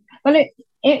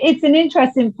 it's an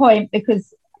interesting point,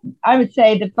 because I would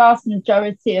say the vast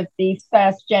majority of the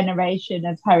first generation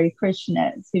of Hare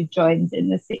Krishnas who joined in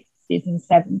the 60s and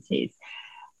 70s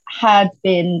had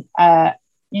been,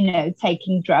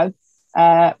 taking drugs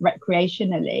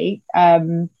recreationally.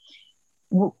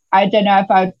 I don't know if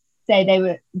I would say they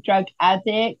were drug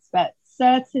addicts, but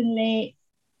certainly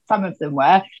some of them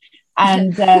were.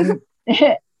 And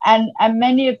and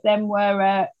many of them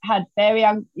were had very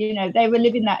young, they were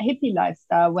living that hippie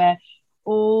lifestyle where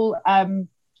all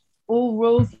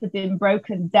rules had been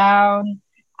broken down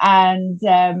and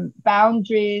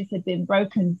boundaries had been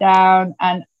broken down,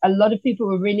 and a lot of people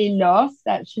were really lost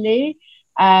actually,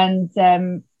 and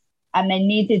they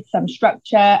needed some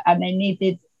structure and they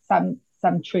needed some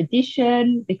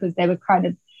tradition, because they were kind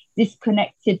of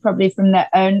disconnected probably from their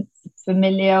own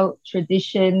familial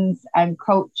traditions and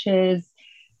cultures,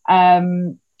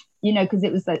 because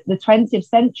it was the 20th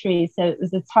century, so it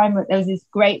was a time where there was this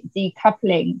great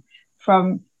decoupling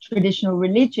from traditional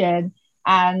religion,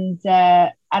 and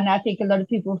I think a lot of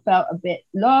people felt a bit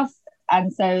lost.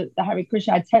 And so the Hare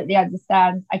Krishna, I totally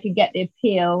understand. I could get the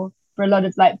appeal for a lot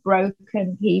of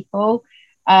broken people,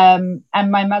 and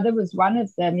my mother was one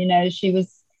of them. She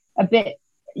was a bit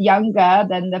younger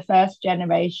than the first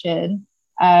generation,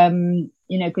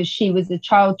 because she was a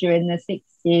child during the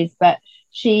 60s, but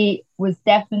she was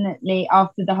definitely,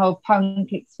 after the whole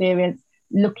punk experience,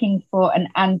 looking for an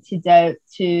antidote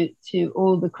to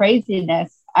all the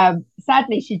craziness.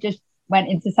 Sadly, she just went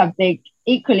into something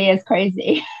equally as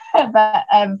crazy, but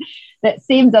that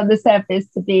seemed on the surface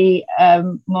to be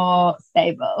more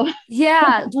stable.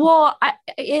 Yeah, well,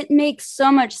 it makes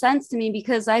so much sense to me,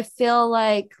 because I feel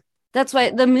that's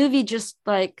why the movie just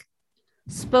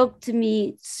spoke to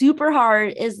me super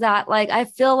hard, is that I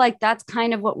feel that's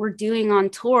kind of what we're doing on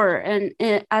tour, and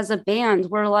as a band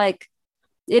we're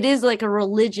it is a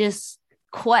religious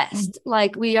quest.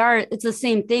 It's the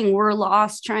same thing. We're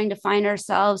lost, trying to find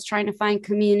ourselves, trying to find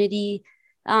community,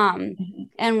 and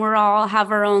we're all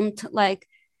have our own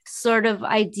sort of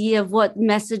idea of what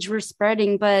message we're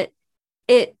spreading. But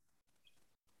it,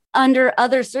 under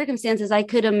other circumstances, I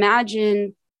could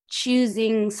imagine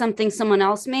choosing something someone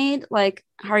else made, like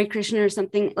Hare Krishna or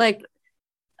something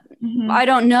I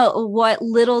don't know what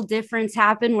little difference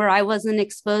happened where I wasn't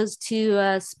exposed to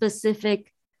a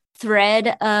specific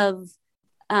thread of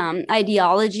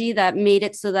ideology that made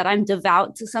it so that I'm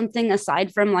devout to something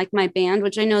aside from my band,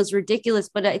 which I know is ridiculous,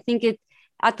 but I think it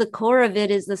at the core of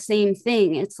it is the same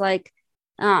thing. It's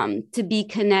to be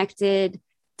connected,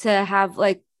 to have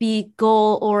be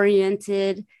goal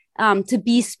oriented, to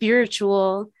be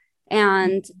spiritual,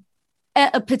 and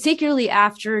particularly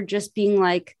after just being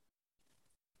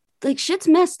shit's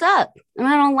messed up and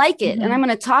I don't like it, and I'm going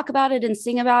to talk about it and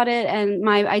sing about it, and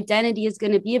my identity is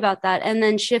going to be about that, and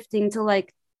then shifting to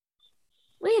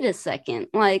wait a second,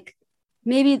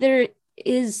 maybe there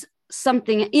is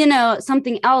something,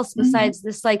 something else besides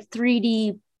this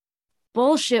 3D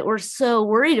bullshit we're so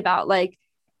worried about.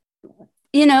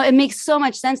 you know, it makes so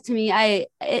much sense to me.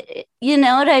 You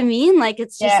know what I mean? Like,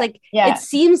 it's just like, it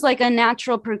seems like a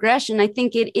natural progression. I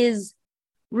think it is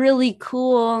really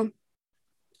cool.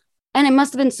 And it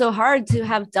must have been so hard to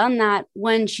have done that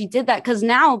when she did that, because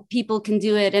now people can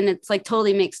do it and it's like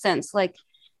totally makes sense. Like,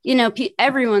 you know,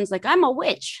 everyone's like, I'm a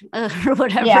witch or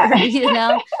whatever, you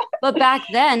know, but back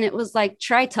then it was like,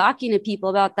 try talking to people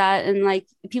about that. And like,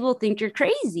 people think you're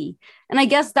crazy. And I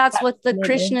guess that's what the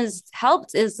Krishnas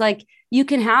helped, is like, you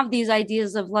can have these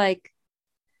ideas of like,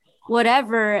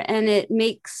 whatever, and it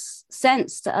makes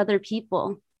sense to other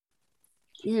people,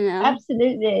 you know?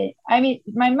 Absolutely. I mean,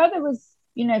 my mother was,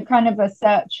 you know, kind of a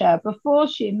searcher before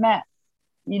she met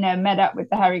up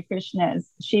with the Hare Krishnas.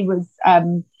 She was,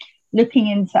 looking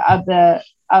into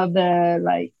other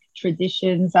like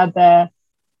traditions, other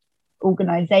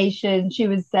organizations. She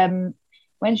was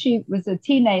when she was a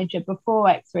teenager, before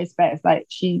X-Ray Specs, like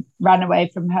she ran away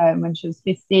from home when she was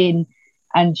 15,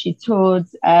 and she toured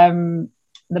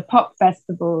the pop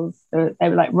festivals. They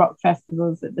were like rock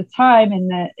festivals at the time in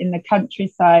the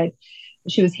countryside.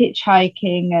 She was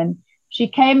hitchhiking, and she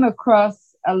came across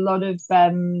a lot of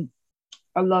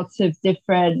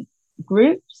different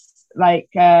groups, like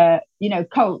you know,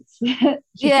 cults. She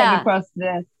came across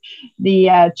the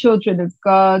Children of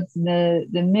God, the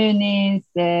Moonies,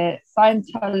 the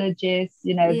Scientologists,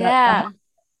 you know.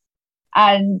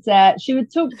 And she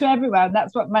would talk to everyone.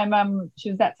 That's what my mum, she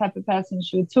was that type of person.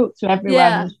 She would talk to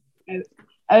everyone,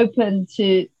 open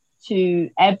to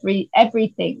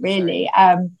everything, really.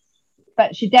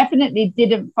 But she definitely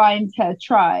didn't find her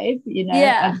tribe, you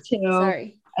know,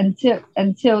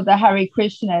 until the Hare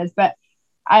Krishnas. But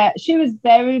she was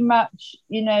very much,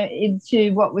 you know,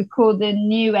 into what we call the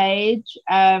New Age.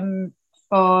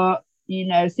 For, you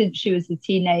know, since she was a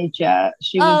teenager,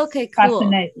 she was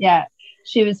fascinated. Yeah,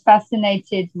 she was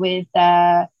fascinated with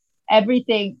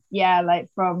everything. Yeah, like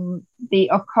from the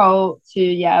occult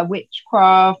to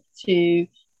witchcraft to,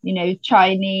 you know,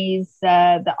 Chinese,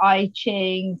 the I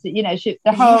Ching. You know, she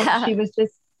was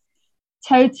just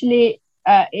totally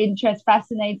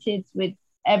fascinated with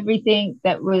everything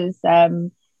that was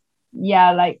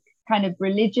like kind of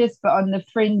religious, but on the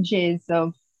fringes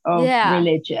of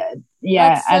religion.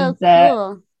 That's so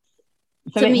cool.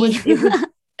 So it was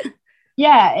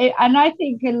and I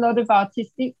think a lot of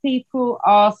artistic people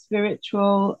are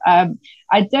spiritual.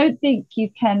 I don't think you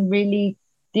can really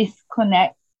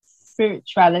disconnect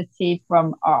spirituality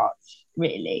from art,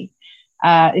 really.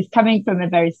 It's coming from a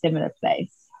very similar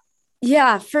place.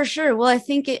 Yeah, for sure. Well, I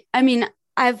think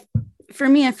for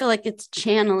me, I feel like it's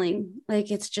channeling, like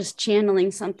it's just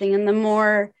channeling something. And the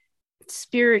more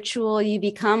spiritual you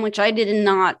become, which I did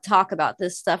not talk about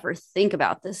this stuff or think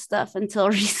about this stuff until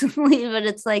recently, but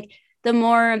it's like the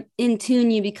more in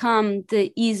tune you become,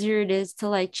 the easier it is to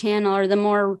like channel, or the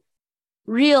more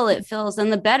real it feels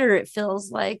and the better it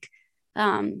feels. Like,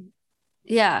 and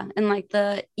like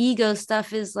the ego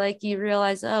stuff is like, you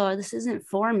realize, oh, this isn't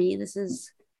for me. This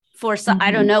is for some,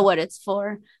 I don't know what it's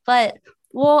for, but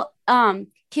well,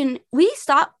 can we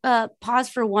pause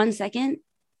for 1 second?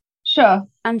 Sure.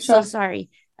 I'm so sorry.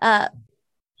 I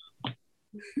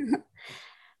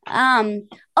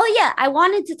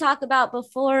wanted to talk about,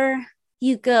 before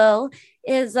you go,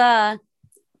 is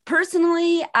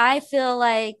personally, I feel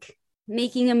like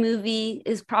making a movie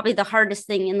is probably the hardest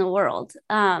thing in the world.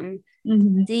 Do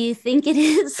you think it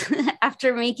is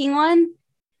after making one?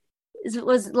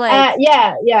 Was like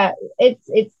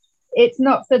it's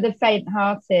not for the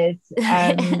faint-hearted.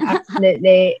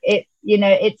 Absolutely.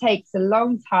 It takes a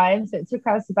long time. So it took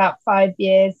us about 5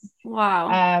 years.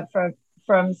 Wow.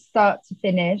 From start to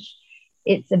finish.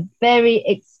 It's a very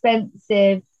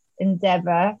expensive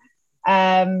endeavor.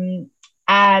 And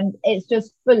it's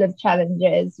just full of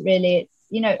challenges, really. It's,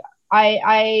 you know,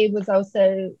 I was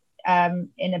also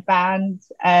in a band,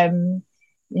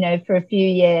 for a few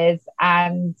years,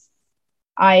 and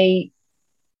I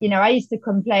used to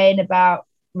complain about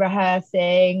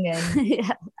rehearsing and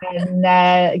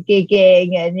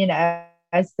gigging, and I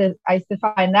used to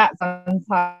find that sometimes.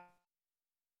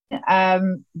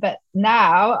 But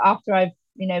now, after I've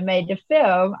made a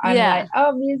film, I'm like,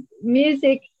 oh,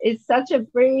 music is such a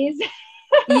breeze.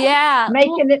 Yeah.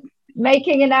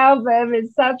 Making an album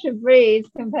is such a breeze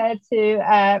compared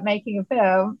to making a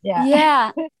film.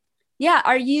 Yeah.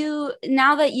 Are you,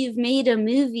 now that you've made a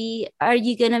movie, are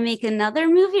you going to make another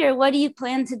movie, or what do you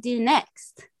plan to do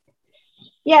next?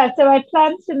 Yeah, so I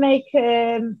plan to make,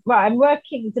 I'm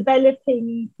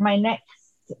developing my next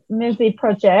movie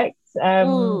project.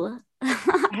 Cool.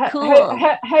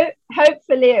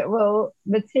 Hopefully it will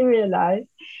materialize.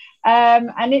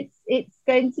 And it's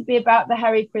going to be about the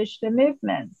Hare Krishna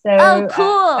movement. So,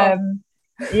 cool.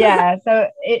 yeah, so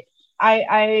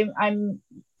I'm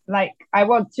like, I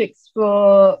want to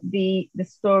explore the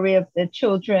story of the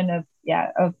children of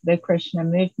the Krishna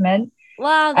movement.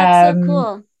 Wow, that's so um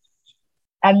cool.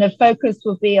 and the focus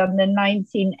will be on the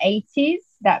 1980s,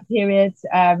 that period,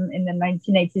 in the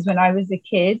 1980s when I was a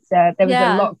kid. There was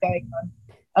Yeah. a lot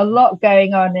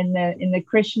going on in the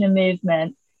Krishna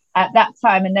movement at that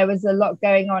time, and there was a lot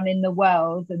going on in the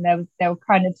world, and there were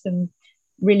kind of some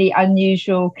really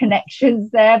unusual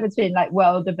connections there between like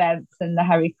world events and the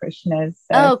Hare Krishnas.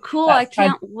 So Oh, cool. I that's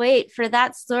kind can't wait for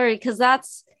that story because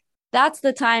that's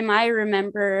the time I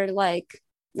remember like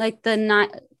the not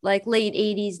like late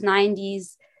 80s,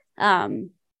 90s. Um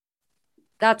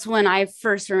that's when I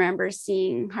first remember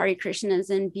seeing Hare Krishnas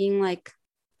and being like,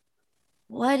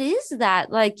 what is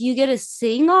that? Like you get to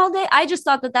sing all day? I just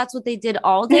thought that that's what they did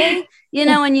all day, of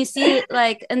when you see it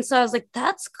like, and so I was like,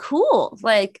 that's cool.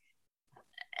 Like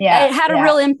yeah, it had a yeah.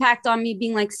 real impact on me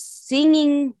being like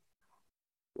singing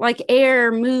like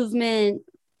air movement,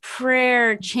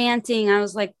 prayer, chanting. I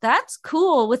was like, that's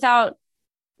cool without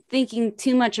thinking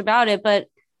too much about it. But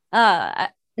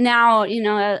now,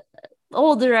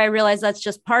 older, I realize that's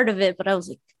just part of it. But I was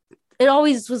like, it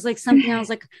always was like something I was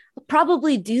like, I'll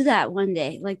probably do that one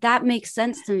day. Like that makes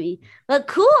sense to me. But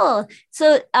cool.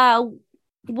 So how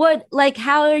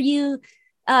are you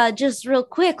just real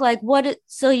quick, like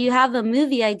so you have a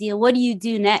movie idea. What do you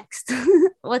do next?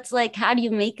 What's like, how do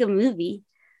you make a movie?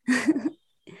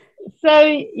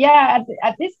 So yeah,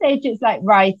 at this stage it's like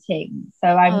writing. So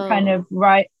I'm kind Oh,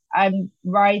 of I'm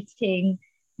writing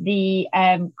the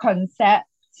concept,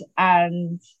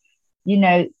 and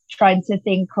trying to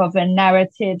think of a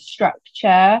narrative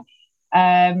structure,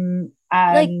 like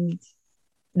and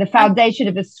the I'm foundation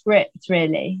of a script,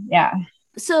 really. Yeah.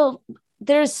 so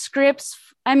there's scripts.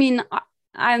 I mean,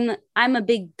 I'm a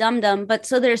big dum dum, but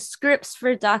so there's scripts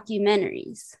for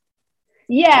documentaries.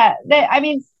 Yeah, I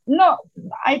mean, not.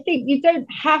 I think you don't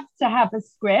have to have a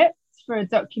script for a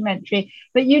documentary,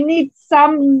 but you need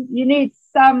some. You need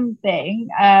something,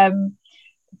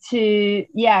 to,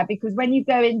 yeah, because when you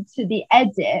go into the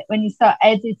edit, when you start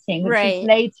editing, which is Right.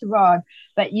 later on,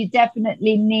 but you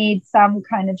definitely need some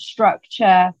kind of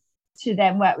structure to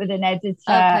then work with an editor,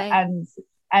 Okay.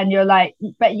 and you're like,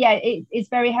 but yeah, it's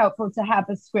very helpful to have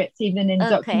a script even in Okay.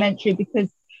 documentary, because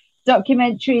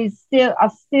documentaries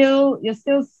still you're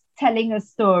still telling a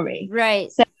story.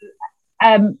 Right. So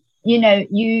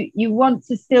you want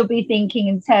to still be thinking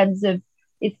in terms of,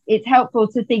 it's helpful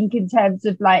to think in terms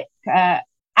of like acts,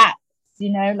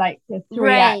 like the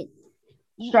three act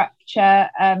Right. structure.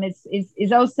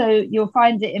 Is also, you'll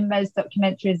find it in most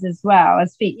documentaries as well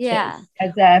as features, Yeah.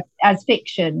 as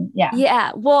fiction. Yeah.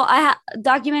 Yeah. Well,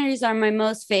 documentaries are my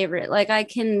most favorite. Like I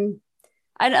think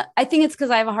it's because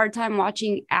I have a hard time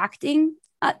watching acting.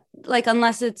 Like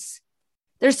unless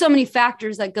there's so many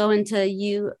factors that go into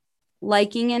you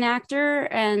liking an actor,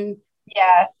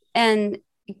 Yeah. and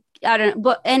I don't know.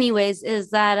 But anyways,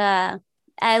 is that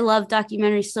I love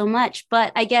documentaries so much.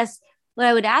 But I guess what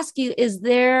I would ask you is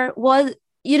there was,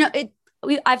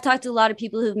 I've talked to a lot of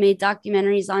people who've made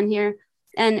documentaries on here.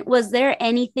 And was there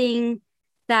anything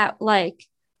that like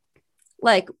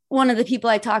one of the people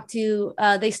I talked to,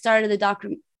 they started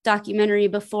the documentary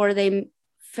before they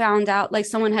found out like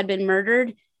someone had been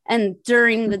murdered, and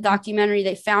during the Mm-hmm. documentary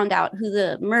they found out who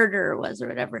the murderer was or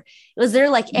whatever. Was there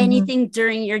like Mm-hmm. anything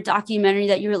during your documentary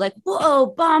that you were like, whoa,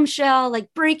 bombshell,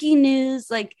 like breaking news?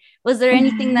 Like was there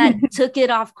anything that took it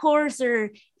off course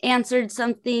or answered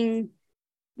something?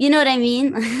 You know what I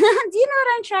mean? Do you know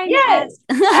what I'm trying to Yeah, ask?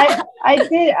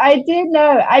 I did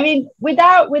know. I mean, with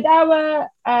our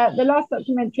the last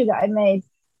documentary that I made,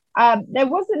 there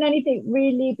wasn't anything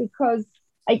really, because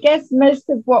I guess most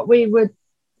of what we would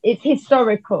is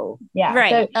historical. Yeah.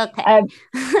 Right. So Okay.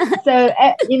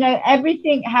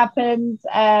 everything happened,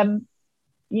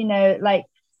 like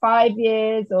 5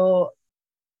 years, or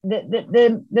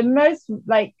the most,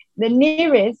 like the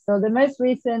nearest or the most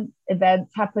recent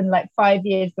events happened like 5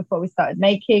 years before we started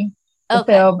making the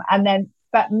Okay. film, and then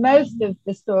but most of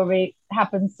the story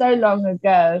happened so long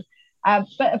ago.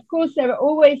 But of course there are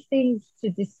always things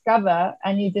to discover,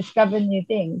 and you discover new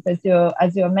things as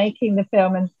you're making the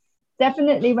film. And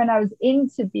definitely when I was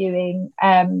interviewing,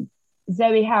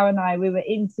 Zoe Howe and I, we were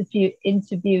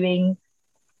interviewing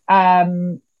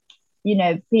um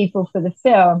people for the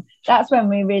film. That's when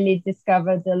we really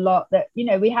discovered a lot that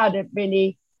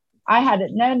I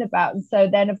hadn't known about. And so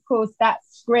then of course that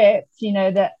script,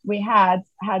 that we had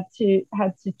to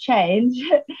change.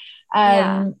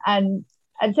 Yeah. And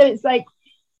so it's like,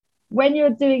 when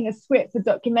you're doing a script for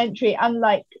documentary,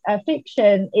 unlike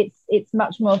fiction, it's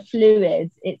much more fluid.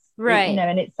 Right.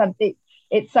 And it's something.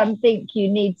 it's something you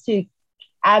need to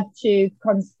add to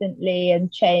constantly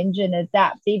and change and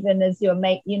adapt, even as you're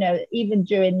even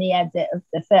during the edit of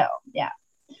the film. Yeah,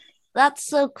 that's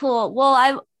so cool.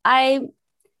 Well, I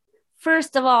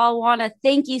first of all want to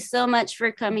thank you so much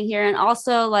for coming here, and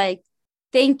also like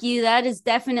thank you. That is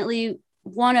definitely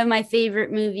one of my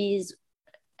favorite movies.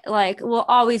 Like, will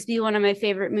always be one of my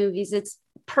favorite movies. It's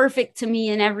perfect to me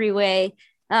in every way.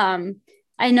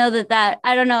 I know that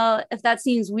I don't know if that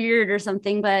seems weird or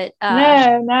something, but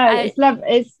no,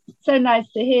 it's so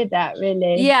nice to hear that,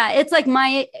 really. Yeah, it's like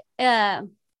my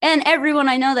and everyone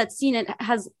I know that's seen it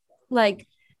has like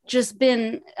just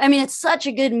been, I mean, it's such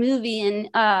a good movie, and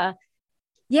yeah,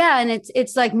 and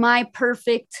it's like my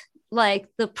perfect, like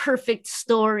the perfect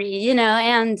story, you know,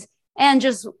 and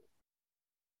just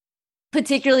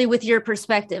particularly with your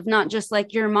perspective, not just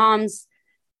like your mom's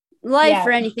life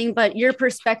or anything, but your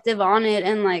perspective on it.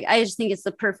 And like, I just think it's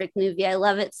the perfect movie. I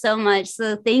love it so much.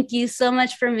 So thank you so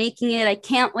much for making it. I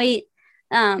can't wait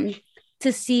to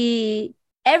see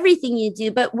everything you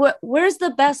do. But where's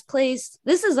the best place?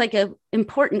 This is like an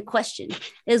important question,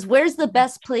 is where's the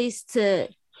best place to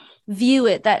view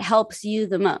it that helps you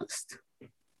the most?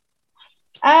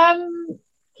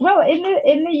 Well,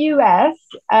 in the US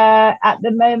at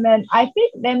the moment, I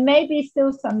think there may be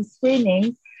still some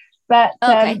screenings, but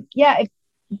okay.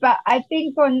 But I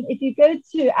think if you go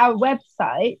to our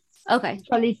website, okay,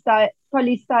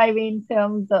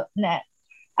 polystyrenefilm.net,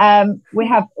 we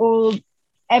have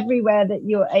everywhere that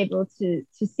you're able to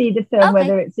see the film,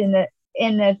 whether it's in a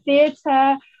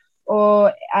theater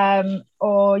or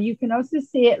you can also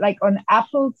see it like on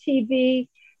Apple TV.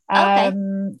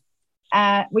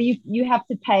 Where you have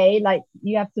to pay, like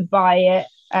you have to buy it.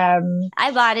 I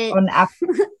bought it on Apple,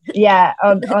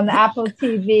 on Apple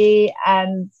TV,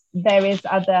 and there is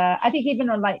other. I think even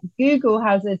on like Google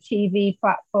has a TV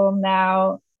platform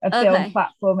now, a film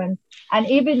platform, and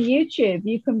even YouTube.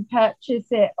 You can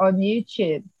purchase it on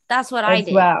YouTube. That's what I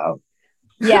did. Well,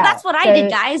 yeah, that's what I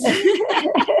did, guys.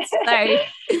 Sorry.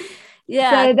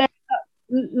 Yeah. So there's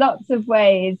lots of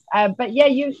ways, but yeah,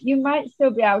 you might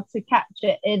still be able to catch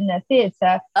it in the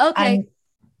theater. Okay.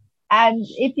 And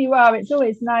if you are, it's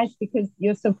always nice because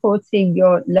you're supporting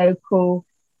your local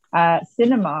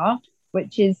cinema,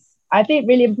 which is, I think,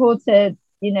 really important,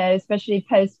 you know, especially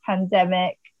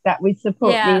post-pandemic, that we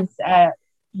support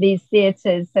these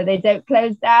theaters so they don't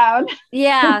close down.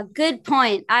 Yeah, good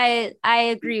point. I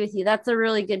agree with you. That's a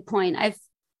really good point.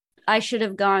 I should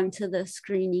have gone to the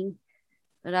screening,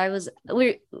 but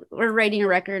we're writing a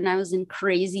record and I was in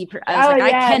crazy.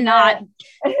 I cannot,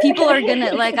 people are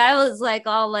gonna like, I was like,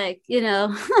 all like, you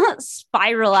know,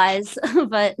 spiralize,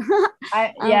 but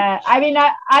I mean,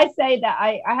 I say that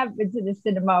I have been to the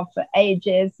cinema for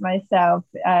ages myself.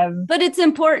 But it's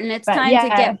important. It's time to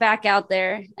get back out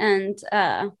there, and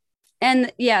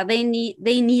yeah, they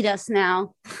need us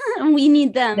now. We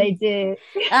need them. They do.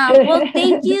 Well,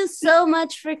 thank you so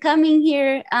much for coming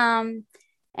here.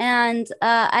 And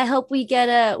I hope we're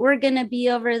gonna be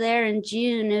over there in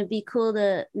June. It'd be cool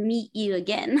to meet you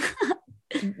again.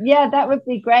 Yeah, that would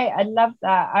be great. I'd love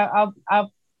that.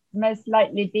 I'll most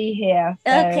likely be here.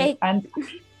 So, okay. And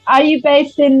are you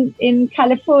based in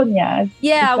California?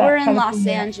 Yeah, we're in Los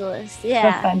Angeles.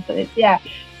 Yeah. Los Angeles, yeah.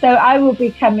 So I will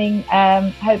be coming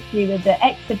hopefully with the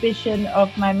exhibition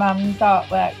of my mum's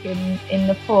artwork in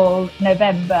the fall,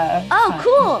 November. Oh,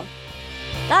 cool.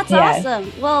 That's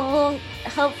awesome. Well, we'll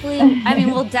hopefully, I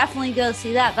mean, we'll definitely go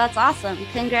see that. That's awesome.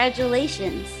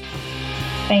 Congratulations.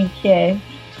 Thank you.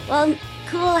 Well,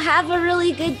 cool. Have a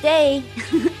really good day.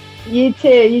 You too.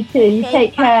 You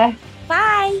take care.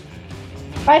 Bye.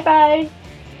 Bye-bye.